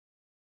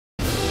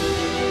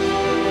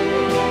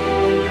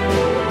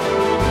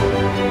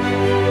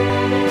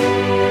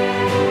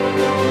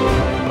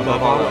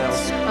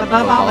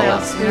Above all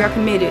else, we are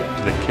committed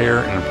to the care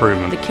and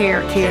improvement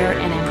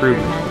and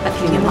improvement of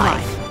human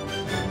life.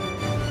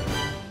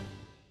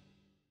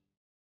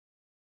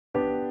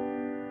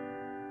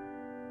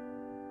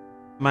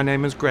 My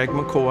name is Greg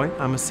McCoy.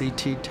 I'm a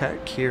CT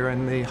tech here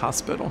in the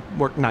hospital,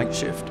 work night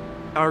shift.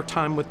 Our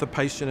time with the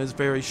patient is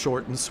very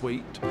short and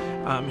sweet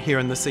here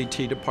in the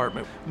CT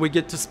department. We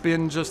get to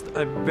spend just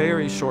a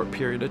very short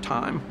period of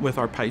time with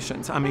our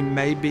patients. I mean,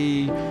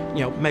 maybe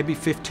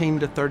 15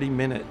 to 30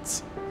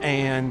 minutes.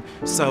 And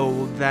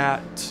so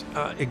that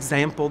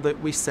example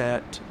that we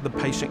set, the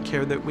patient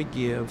care that we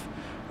give,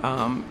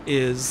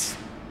 is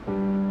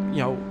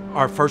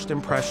our first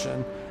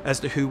impression as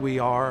to who we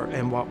are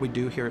and what we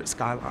do here at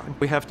Skyline.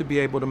 We have to be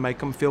able to make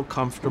them feel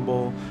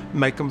comfortable,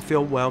 make them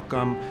feel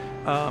welcome.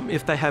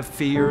 If they have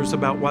fears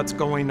about what's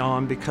going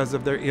on because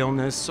of their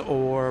illness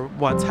or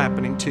what's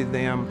happening to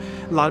them.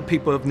 A lot of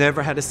people have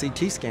never had a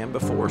CT scan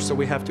before, so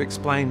we have to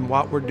explain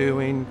what we're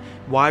doing,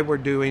 why we're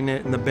doing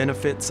it, and the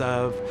benefits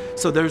of.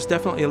 So there's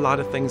definitely a lot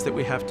of things that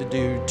we have to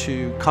do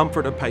to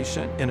comfort a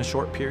patient in a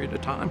short period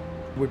of time.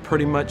 We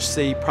pretty much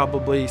see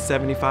probably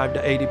 75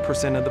 to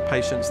 80% of the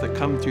patients that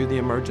come through the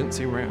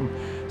emergency room.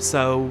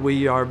 So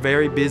we are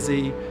very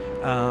busy,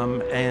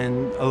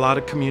 and a lot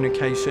of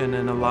communication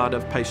and a lot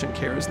of patient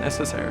care is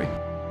necessary.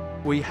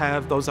 We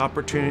have those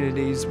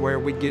opportunities where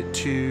we get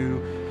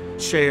to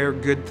share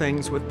good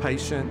things with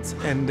patients,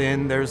 and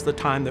then there's the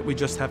time that we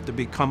just have to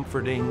be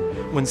comforting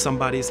when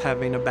somebody's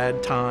having a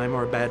bad time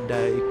or a bad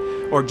day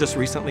or just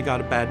recently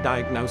got a bad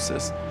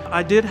diagnosis.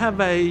 I did have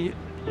a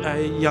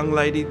young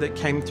lady that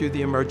came through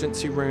the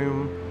emergency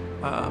room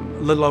a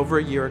little over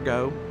a year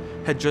ago,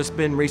 had just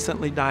been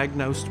recently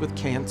diagnosed with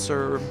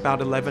cancer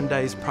about 11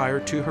 days prior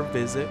to her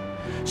visit.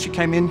 She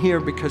came in here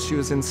because she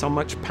was in so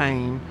much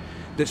pain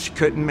that she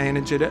couldn't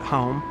manage it at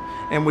home.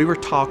 And we were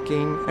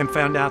talking and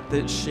found out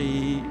that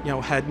she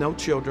had no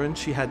children,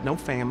 she had no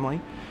family.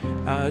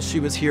 She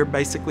was here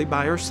basically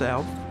by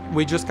herself.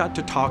 We just got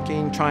to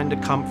talking, trying to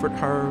comfort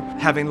her.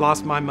 Having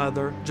lost my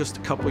mother just a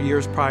couple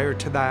years prior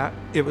to that,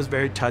 it was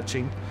very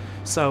touching.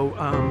 So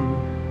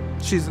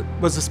she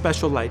was a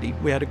special lady.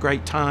 We had a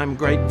great time,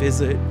 great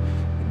visit,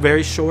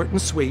 very short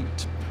and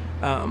sweet,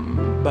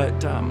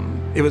 but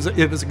it was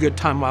a good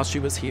time while she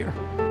was here.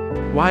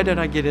 Why did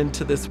I get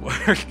into this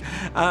work?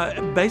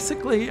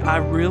 Basically, I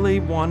really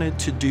wanted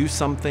to do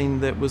something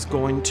that was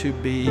going to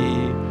be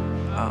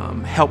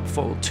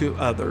helpful to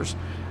others.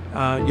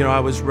 I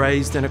was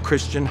raised in a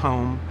Christian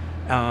home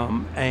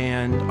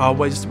and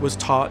always was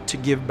taught to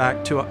give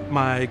back to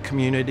my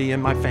community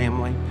and my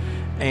family.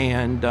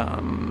 And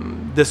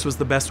this was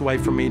the best way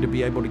for me to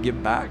be able to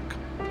give back.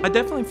 I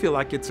definitely feel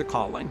like it's a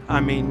calling. I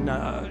mean,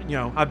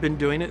 I've been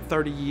doing it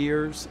 30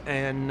 years,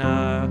 and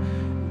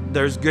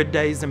there's good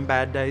days and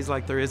bad days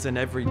like there is in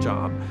every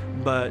job.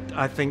 But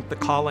I think the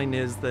calling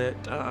is that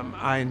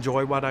I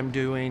enjoy what I'm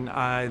doing.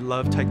 I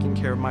love taking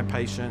care of my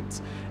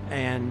patients,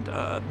 and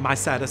my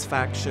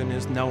satisfaction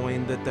is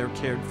knowing that they're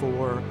cared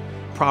for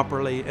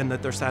properly and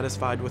that they're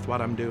satisfied with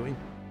what I'm doing.